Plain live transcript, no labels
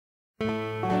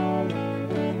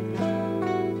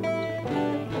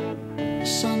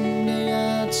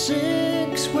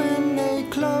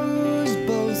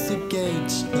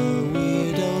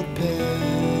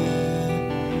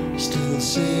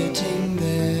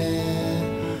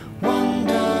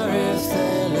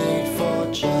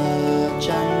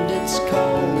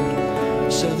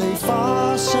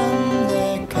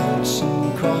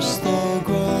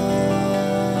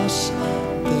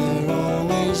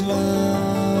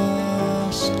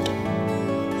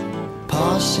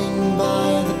Passing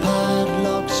by the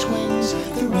padlock swings,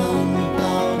 the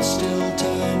roundabout still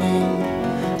turning.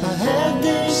 Ahead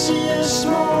they see a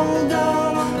small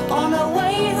girl on her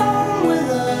way home with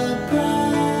a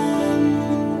pram.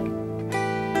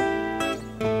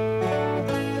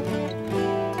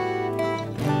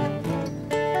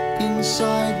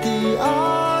 Inside the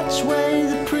archway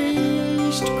the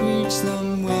priest greets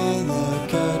them with a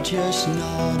courteous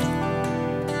nod.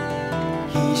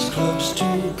 He's close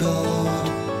to God,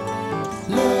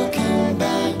 looking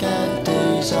back at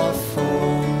days of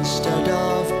fore.